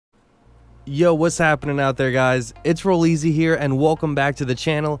Yo, what's happening out there, guys? It's Rolleezy here and welcome back to the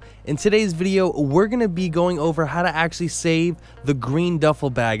channel. In today's video, we're going to be going over how to actually save the green duffel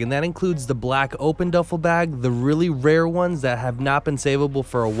bag, and that includes the black open duffel bag, the really rare ones that have not been savable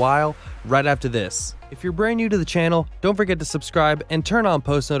for a while, right after this. If you're brand new to the channel, don't forget to subscribe and turn on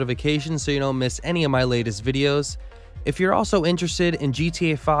post notifications so you don't miss any of my latest videos. If you're also interested in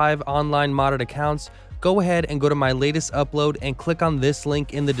GTA 5 online modded accounts, go ahead and go to my latest upload and click on this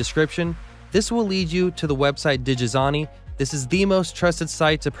link in the description. This will lead you to the website Digizani. This is the most trusted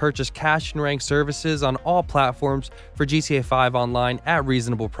site to purchase cash and rank services on all platforms for GTA 5 online at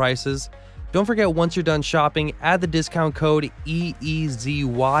reasonable prices. Don't forget, once you're done shopping, add the discount code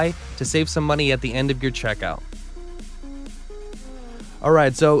EEZY to save some money at the end of your checkout.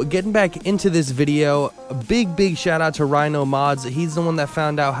 Alright, so getting back into this video, a big shout out to RHINO MODZZ. He's the one that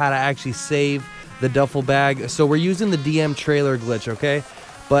found out how to actually save the duffel bag. So we're using the DM trailer glitch, okay?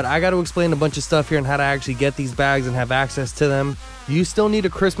 But I got to explain a bunch of stuff here on how to actually get these bags and have access to them. You still need a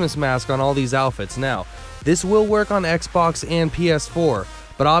Christmas mask on all these outfits. Now, this will work on Xbox and PS4,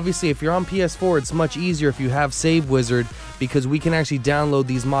 but obviously if you're on PS4, it's much easier if you have Save Wizard, because we can actually download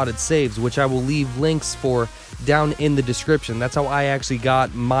these modded saves, which I will leave links for down in the description. That's how I actually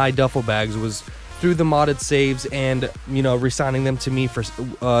got my duffel bags, was through the modded saves and, you know, resigning them to me for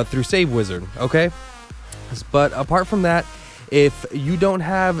through Save Wizard, okay? But apart from that, if you don't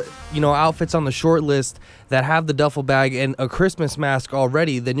have, you know, outfits on the short list that have the duffel bag and a Christmas mask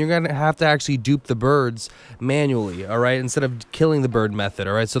already, then you're going to have to actually dupe the birds manually, all right, instead of killing the bird method,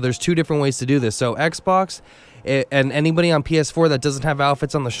 all right? So there's two different ways to do this. So Xbox and anybody on PS4 that doesn't have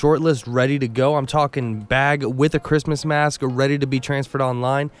outfits on the short list ready to go, I'm talking bag with a Christmas mask ready to be transferred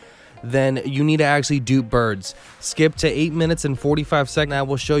online, then you need to actually dupe birds. Skip to 8 minutes and 45 seconds. I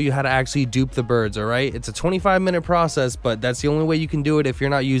will show you how to actually dupe the birds, all right? It's a 25-minute process, but that's the only way you can do it if you're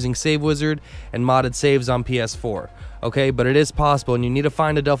not using Save Wizard and modded saves on PS4, okay? But it is possible, and you need to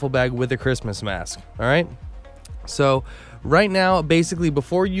find a duffel bag with a Christmas mask, all right? So right now, basically,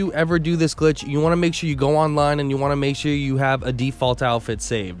 before you ever do this glitch, you want to make sure you go online and you want to make sure you have a default outfit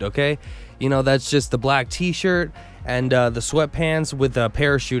saved, okay? You know, that's just the black t-shirt and the sweatpants with a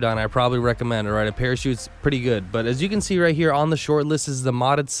parachute on. I probably recommend it, right? A parachute's pretty good. But as you can see right here on the short list is the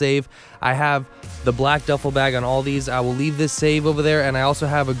modded save. I have the black duffel bag on all these. I will leave this save over there, and I also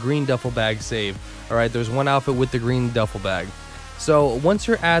have a green duffel bag save. All right, there's one outfit with the green duffel bag. So once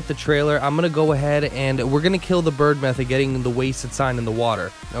you're at the trailer, I'm gonna go ahead and we're gonna kill the bird method, getting the wasted sign in the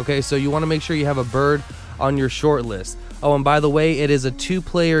water. Okay, so you want to make sure you have a bird on your short list. Oh, and by the way, it is a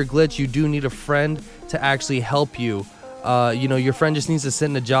 2-player glitch. You do need a friend to actually help you. You know, your friend just needs to sit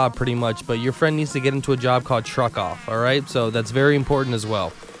in a job pretty much, but your friend needs to get into a job called Truck Off, all right? So that's very important as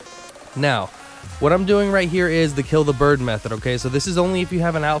well. Now, what I'm doing right here is the kill the bird method, okay? So this is only if you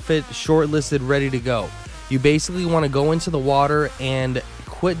have an outfit shortlisted ready to go. You basically want to go into the water and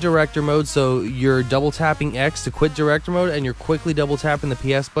quit director mode, so you're double tapping X to quit director mode, and you're quickly double tapping the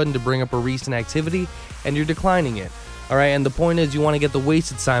PS button to bring up a recent activity, and you're declining it. All right, and the point is you want to get the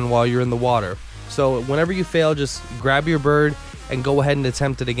wasted sign while you're in the water. So whenever you fail, just grab your bird and go ahead and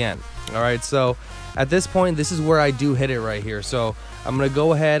attempt it again. All right, so at this point, this is where I do hit it right here. So I'm going to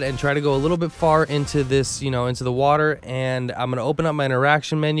go ahead and try to go a little bit far into this, you know, into the water, and I'm going to open up my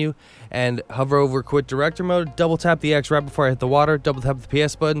interaction menu and hover over quit director mode, double tap the X right before I hit the water, double tap the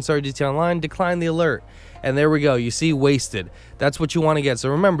PS button, sorry GTA Online, decline the alert. And there we go, you see wasted. That's what you want to get. So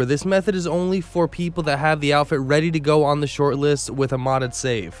remember, this method is only for people that have the outfit ready to go on the short list with a modded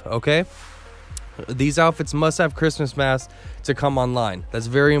save, okay? These outfits must have Christmas masks to come online. That's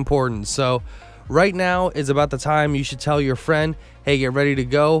very important. So right now is about the time you should tell your friend, hey, get ready to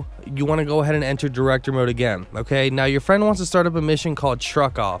go. You want to go ahead and enter director mode again, okay? Now your friend wants to start up a mission called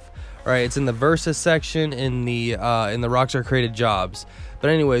Truck Off. All right, it's in the Versus section in the Rockstar created jobs.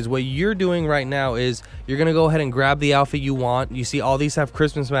 But anyways, what you're doing right now is you're going to go ahead and grab the outfit you want. You see all these have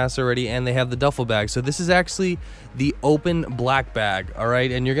Christmas masks already, and they have the duffel bag. So this is actually the open black bag, all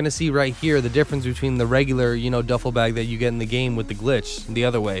right? And you're going to see right here the difference between the regular, you know, duffel bag that you get in the game with the glitch the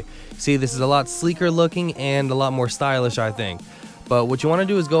other way. See, this is a lot sleeker looking and a lot more stylish, I think. But what you want to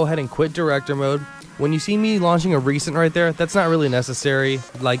do is go ahead and quit director mode. When you see me launching a recent right there, that's not really necessary.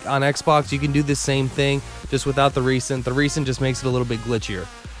 Like on Xbox, you can do the same thing, just without the recent. The recent just makes it a little bit glitchier.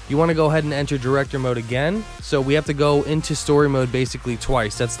 You want to go ahead and enter director mode again. So we have to go into story mode basically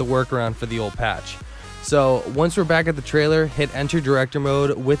twice. That's the workaround for the old patch. So once we're back at the trailer, hit enter director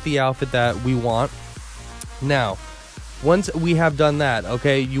mode with the outfit that we want. Now, once we have done that,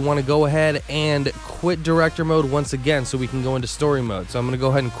 okay, you want to go ahead and quit director mode once again so we can go into story mode. So I'm going to go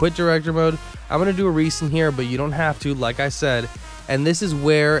ahead and quit director mode. I'm going to do a recent here, but you don't have to. Like I said, and this is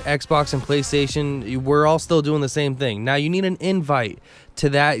where Xbox and PlayStation, we're all still doing the same thing. Now you need an invite to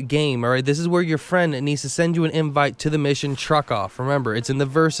that game, all right? This is where your friend needs to send you an invite to the mission Truck Off. Remember, it's in the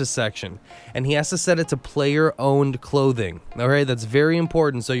Versus section, and he has to set it to player-owned clothing, all right? That's very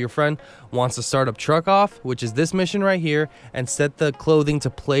important. So your friend wants to start up Truck Off, which is this mission right here, and set the clothing to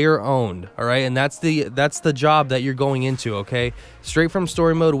player-owned, all right? And that's the job that you're going into, okay? Straight from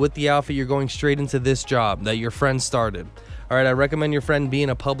story mode with the outfit, you're going straight into this job that your friend started. All right, I recommend your friend be in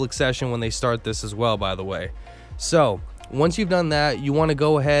a public session when they start this as well, by the way. So once you've done that, you want to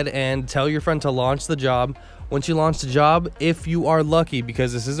go ahead and tell your friend to launch the job. Once you launch the job, if you are lucky,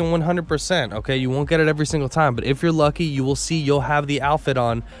 because this isn't 100%, okay, you won't get it every single time, but if you're lucky, you will see you'll have the outfit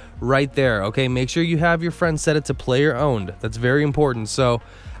on right there, okay? Make sure you have your friend set it to player owned. That's very important. So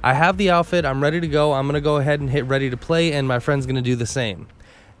I have the outfit, I'm ready to go. I'm gonna go ahead and hit ready to play, and my friend's gonna do the same.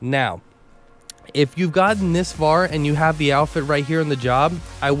 Now, if you've gotten this far and you have the outfit right here in the job,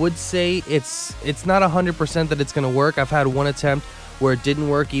 I would say it's not 100% that it's going to work. I've had one attempt where it didn't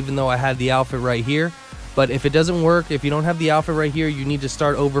work even though I had the outfit right here. But if it doesn't work, if you don't have the outfit right here, you need to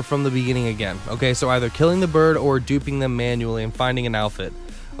start over from the beginning again. Okay, so either killing the bird or duping them manually and finding an outfit.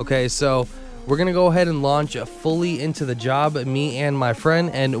 Okay, so we're going to go ahead and launch fully into the job, me and my friend,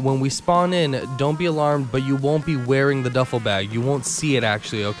 and when we spawn in, don't be alarmed, but you won't be wearing the duffel bag. You won't see it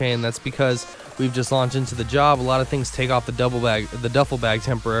actually, okay, and that's because we've just launched into the job. A lot of things take off the duffel bag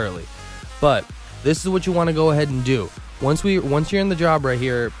temporarily. But this is what you want to go ahead and do. Once you're in the job right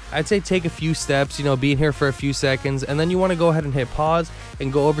here, I'd say take a few steps, you know, be in here for a few seconds, and then you want to go ahead and hit pause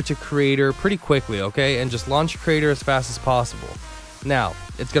and go over to creator pretty quickly, okay, and just launch creator as fast as possible. Now,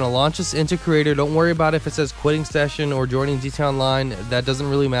 it's going to launch us into creator. Don't worry about if it says quitting session or joining GTA Online. That doesn't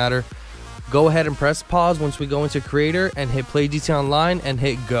really matter. Go ahead and press pause once we go into creator and hit play GTA Online and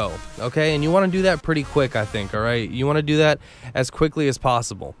hit go, okay? And you want to do that pretty quick, I think, all right? You want to do that as quickly as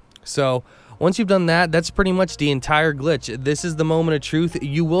possible. So once you've done that, that's pretty much the entire glitch. This is the moment of truth.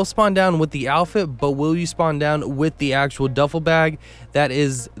 You will spawn down with the outfit, but will you spawn down with the actual duffel bag? That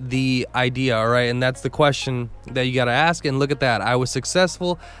is the idea, all right? And that's the question that you got to ask. And look at that. I was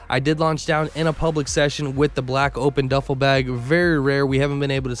successful. I did launch down in a public session with the black open duffel bag. Very rare. We haven't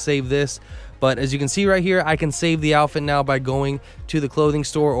been able to save this. But as you can see right here, I can save the outfit now by going to the clothing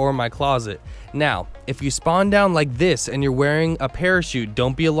store or my closet. Now, if you spawn down like this and you're wearing a parachute,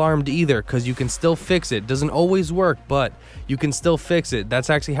 don't be alarmed either, because you can still fix it. Doesn't always work, but you can still fix it. That's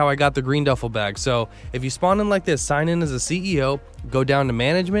actually how I got the green duffel bag. So if you spawn in like this, sign in as a CEO, go down to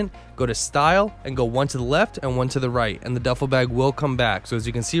management, go to style, and go one to the left and one to the right, and the duffel bag will come back. So as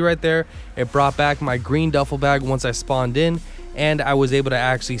you can see right there, it brought back my green duffel bag once I spawned in, and I was able to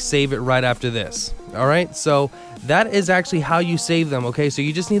actually save it right after this. All right, so that is actually how you save them, okay? So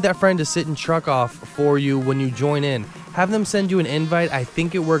you just need that friend to sit and truck off for you when you join in. Have them send you an invite. I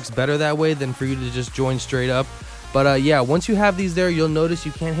think it works better that way than for you to just join straight up. But yeah, once you have these there, you'll notice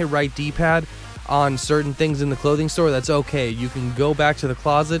you can't hit right D-pad on certain things in the clothing store. That's okay. You can go back to the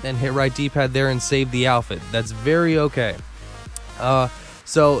closet and hit right D-pad there and save the outfit. That's very okay.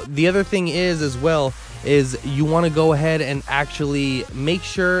 So the other thing is as well is you want to go ahead and actually make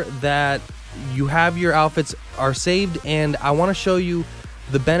sure that you have your outfits are saved, and I want to show you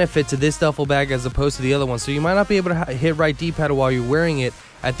the benefit to this duffel bag as opposed to the other one. So you might not be able to hit right D-pad while you're wearing it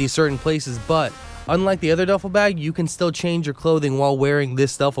at these certain places, but unlike the other duffel bag, you can still change your clothing while wearing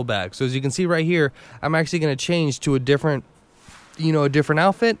this duffel bag. So as you can see right here, I'm actually going to change to a different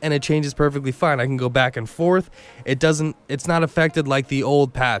outfit, and it changes perfectly fine. I can go back and forth. It's not affected like the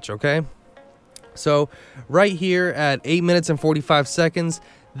old patch, okay? So right here at 8 minutes and 45 seconds,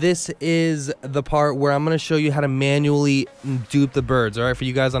 this is the part where I'm going to show you how to manually dupe the birds, all right, for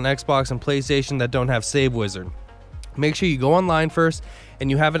you guys on Xbox and PlayStation that don't have Save Wizard. Make sure you go online first and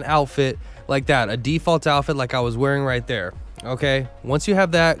you have an outfit like that, a default outfit like I was wearing right there, okay? Once you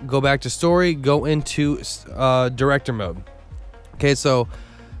have that, go back to story, go into director mode. Okay, so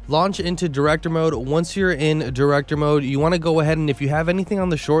launch into director mode. Once you're in director mode, you want to go ahead and if you have anything on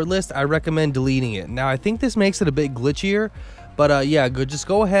the short list, I recommend deleting it. Now, I think this makes it a bit glitchier, but yeah, just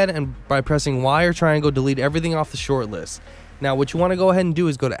go ahead and by pressing Y or triangle, delete everything off the short list. Now, what you want to go ahead and do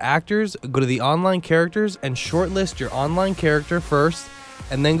is go to actors, go to the online characters, and shortlist your online character first,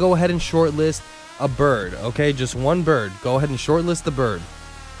 and then go ahead and shortlist a bird, okay? Just one bird. Go ahead and shortlist the bird.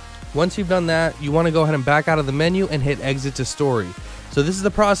 Once you've done that, you want to go ahead and back out of the menu and hit exit to story. So this is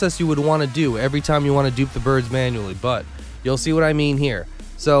the process you would want to do every time you want to dupe the birds manually, but you'll see what I mean here.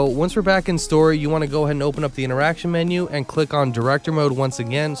 So once we're back in story, you want to go ahead and open up the interaction menu and click on director mode once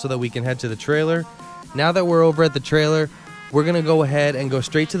again so that we can head to the trailer. Now that we're over at the trailer, we're gonna go ahead and go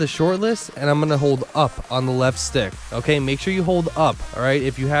straight to the short list, and I'm gonna hold up on the left stick. Okay, make sure you hold up. All right,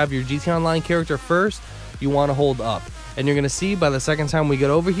 if you have your GT Online character first, you want to hold up, and you're gonna see by the second time we get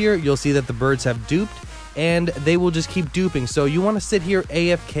over here, you'll see that the birds have duped, and they will just keep duping. So you want to sit here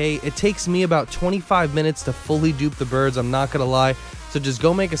AFK. It takes me about 25 minutes to fully dupe the birds, I'm not gonna lie. So just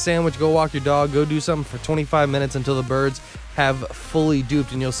go make a sandwich, go walk your dog, go do something for 25 minutes until the birds have fully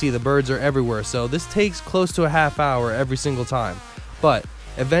duped, and you'll see the birds are everywhere. So this takes close to a half hour every single time, but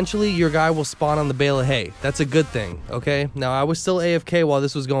eventually your guy will spawn on the bale of hay. That's a good thing. Okay, now I was still AFK while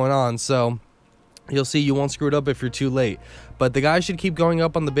this was going on, so you'll see you won't screw it up if you're too late, but the guy should keep going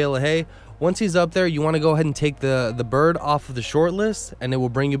up on the bale of hay. Once he's up there, you want to go ahead and take the bird off of the short list, and it will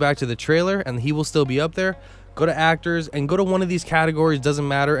bring you back to the trailer, and he will still be up there. Go to actors and go to one of these categories, doesn't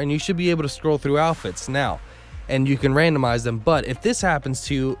matter, and you should be able to scroll through outfits now, and you can randomize them. But if this happens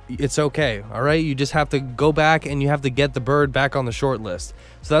to you, it's okay. All right, you just have to go back and you have to get the bird back on the short list.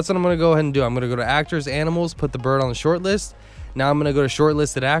 So that's what I'm going to go ahead and do. I'm going to go to actors, animals, put the bird on the short list. Now I'm going to go to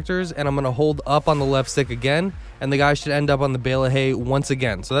shortlisted actors, and I'm going to hold up on the left stick again, and the guy should end up on the bale of hay once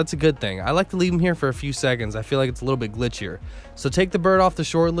again. So that's a good thing. I like to leave him here for a few seconds. I feel like it's a little bit glitchier. So take the bird off the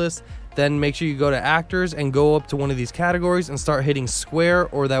short list, then make sure you go to actors and go up to one of these categories and start hitting square,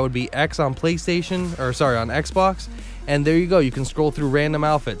 or that would be X on PlayStation, or sorry, on Xbox. And there you go. You can scroll through random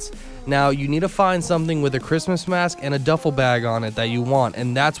outfits. Now you need to find something with a Christmas mask and a duffel bag on it that you want,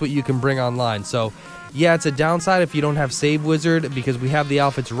 and that's what you can bring online. So yeah, it's a downside if you don't have Save Wizard, because we have the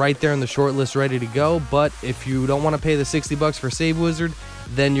outfits right there in the short list ready to go. But if you don't want to pay the 60 bucks for Save Wizard,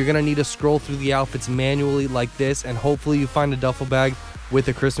 then you're gonna need to scroll through the outfits manually like this, and hopefully you find a duffel bag with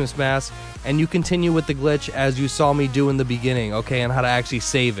a Christmas mask, and you continue with the glitch as you saw me do in the beginning, okay, and how to actually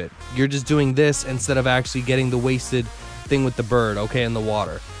save it. You're just doing this instead of actually getting the wasted thing with the bird, okay, in the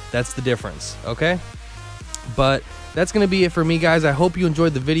water. That's the difference, okay? But that's going to be it for me, guys. I hope you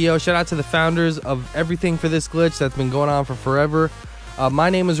enjoyed the video. Shout out to the founders of everything for this glitch that's been going on for forever.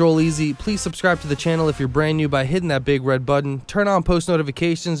 My name is Rolleezy. Please subscribe to the channel if you're brand new by hitting that big red button. Turn on post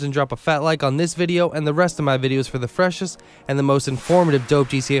notifications and drop a fat like on this video and the rest of my videos for the freshest and the most informative dope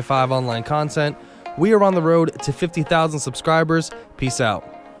GTA 5 online content. We are on the road to 50,000 subscribers. Peace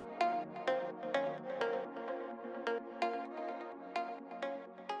out.